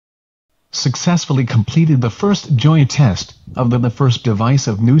successfully completed the first joint test of the first device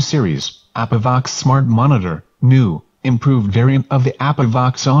of new series, Apivox Smart Monitor, new, improved variant of the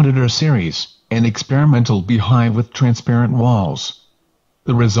Apivox Auditor series, an experimental beehive with transparent walls.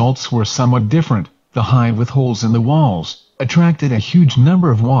 The results were somewhat different. The hive with holes in the walls attracted a huge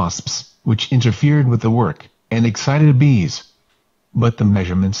number of wasps, which interfered with the work and excited bees. But the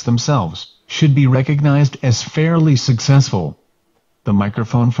measurements themselves should be recognized as fairly successful. The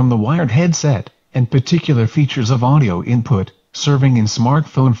microphone from the wired headset, and particular features of audio input, serving in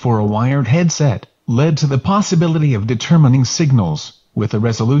smartphone for a wired headset, led to the possibility of determining signals with a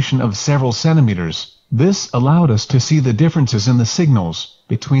resolution of several centimeters. This allowed us to see the differences in the signals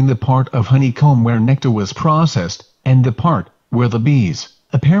between the part of honeycomb where nectar was processed and the part where the bees,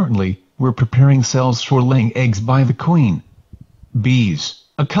 apparently, were preparing cells for laying eggs by the queen. Bees,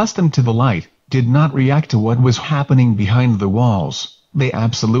 accustomed to the light, did not react to what was happening behind the walls. They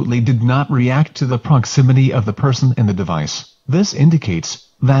absolutely did not react to the proximity of the person and the device. This indicates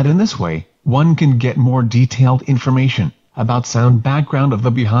that in this way, one can get more detailed information about sound background of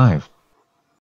the beehive.